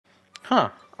Huh,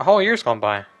 a whole year's gone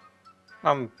by.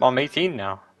 I'm 18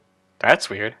 now. That's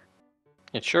weird.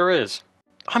 It sure is.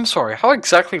 I'm sorry, how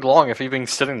exactly long have you been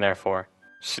sitting there for?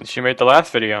 Since you made the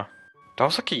last video. That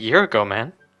was like a year ago,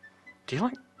 man. Do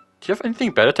you have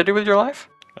anything better to do with your life?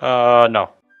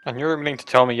 No. And you're meaning to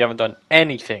tell me you haven't done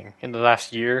anything in the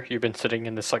last year? You've been sitting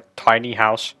in this, like, tiny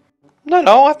house?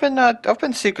 No, I've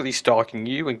been secretly stalking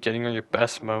you and getting on your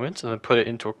best moments and then put it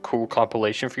into a cool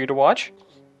compilation for you to watch.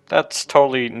 That's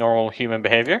totally normal human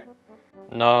behavior.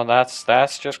 No, that's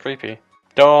just creepy.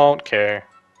 Don't care.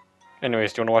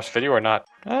 Anyways, do you want to watch the video or not?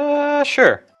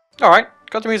 Sure. Alright,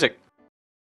 cut the music.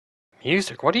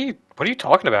 Music? What are you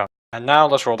talking about? And now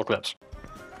let's roll the clips.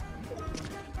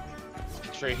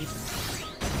 Straight.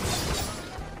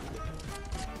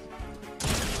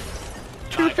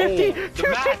 250! Oh,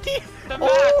 250! The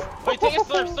max! Wait, take a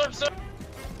slurp.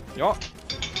 Yo.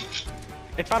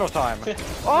 It's battle time.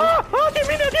 Oh, didn't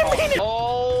mean it!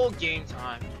 Oh, game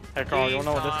time. Hey Carl, you wanna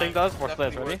know what this thing does? Watch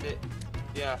this, ready?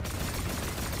 Yeah.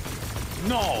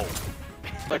 No!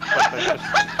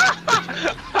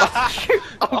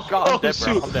 Oh god, I'm dead,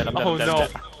 bro. I'm dead. Oh no.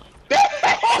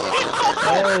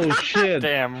 Oh shit!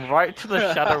 Damn, right to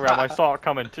the shadow realm. I saw it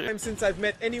coming too. Since I've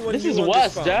met anyone This new is on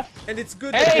Wes, farm. Jeff. And it's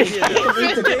good Hey! to be here. It's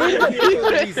here for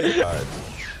a reason.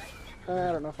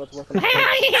 I don't know if that's worth it.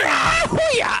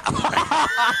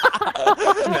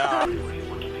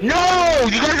 No!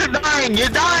 You guys are dying! You're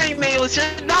dying, Malus! You're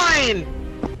dying!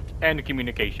 And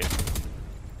communication.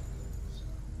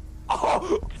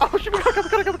 Oh shit, go.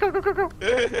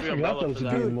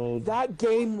 Dude, that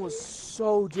game was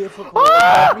so difficult.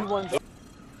 Everyone's...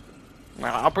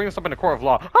 I'll bring this up in the court of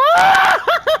law. Are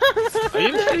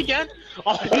you gonna say it again?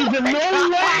 Oh, There's no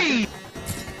way!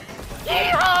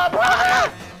 Yeehaw,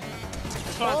 brother!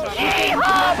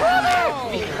 Yeehaw, brother!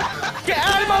 Get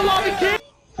out of my lobby, kid!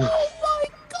 Oh my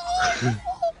god!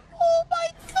 Oh my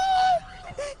god!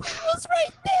 He was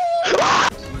right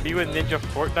there! You and Ninja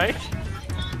Fortnite?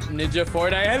 Ninja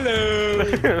Fortnite,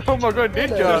 hello! Oh my god,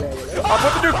 Ninja! I'm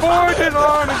about to do Fortnite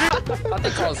on! I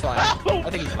think Carl's fine. I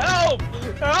think he's fine.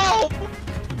 Help!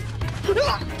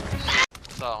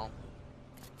 So,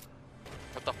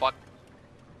 what the fuck?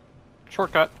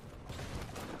 Shortcut.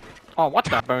 Oh, what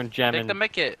the? Bone Make jamming. them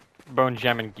make it Bone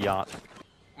jamming yacht.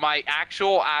 my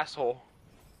actual asshole.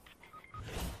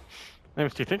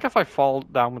 Anyways, do you think if I fall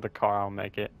down with the car, I'll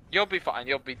make it? You'll be fine.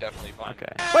 You'll be definitely fine. Okay.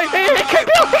 Wait, hey,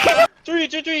 Three,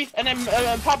 and then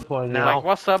pop. now. Like,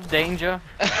 what's up, danger?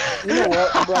 You know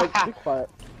what? I'm like, be quiet.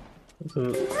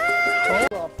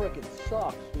 Oh, freaking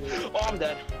sucks, dude. Oh, I'm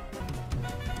dead.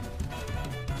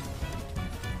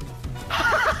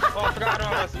 Oh, I forgot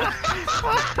about this.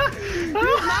 You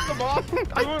knocked him off.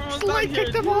 I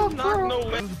kicked him off, bro. No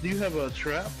way. Do you have a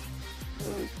trap?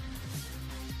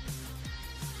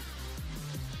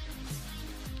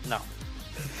 No.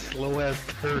 Slow ass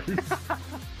turd. I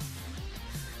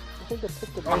think I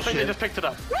picked the I think they just picked it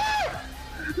up.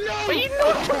 No! But you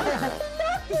know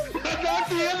Not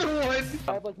the other one! I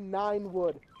have like 9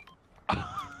 wood. I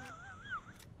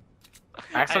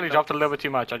accidentally dropped a little bit too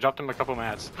much. I dropped him a couple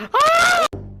mats.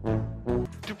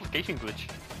 Duplication glitch.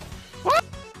 What?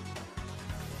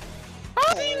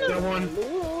 Someone.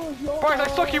 Bryce, I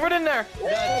stuck you right in there!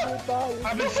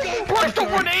 I've been stuck! Bryce, don't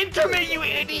run into me, you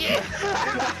idiot!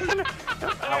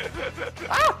 Ow!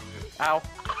 Ow! Ow!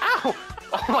 Ow!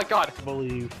 Oh my god! I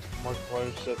believe Mark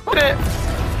Rose said. Put it!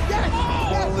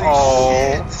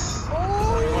 Oh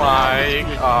my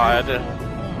god.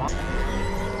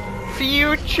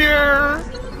 Future!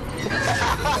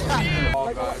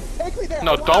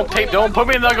 No, don't put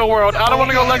me in Lego World. I don't want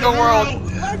to go Lego World.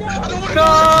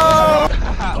 No!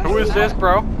 Who is this,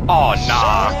 bro? Oh,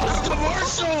 nah.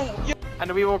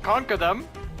 And we will conquer them.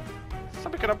 So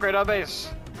we can upgrade our base.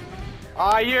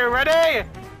 Are you ready?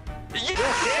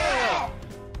 Yeah!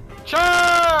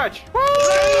 Charge! Woo!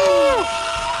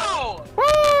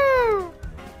 Woo!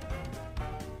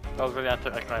 That was really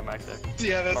anticlimactic.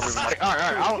 Yeah, that's.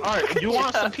 Alright. You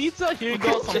want some pizza? Here you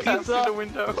go, some Through pizza. the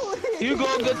window. Here you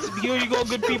go,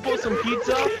 good people, some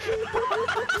pizza.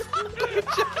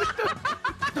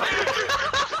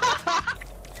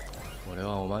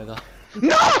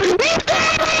 No!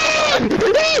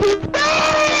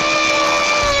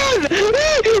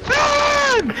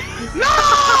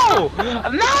 No!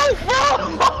 No, bro!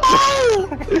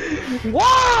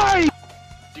 Why?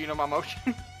 Do you know my motion?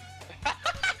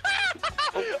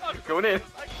 Oh, going in.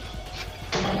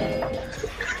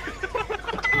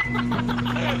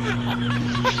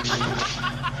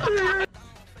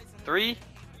 3,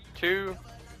 2,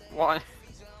 1.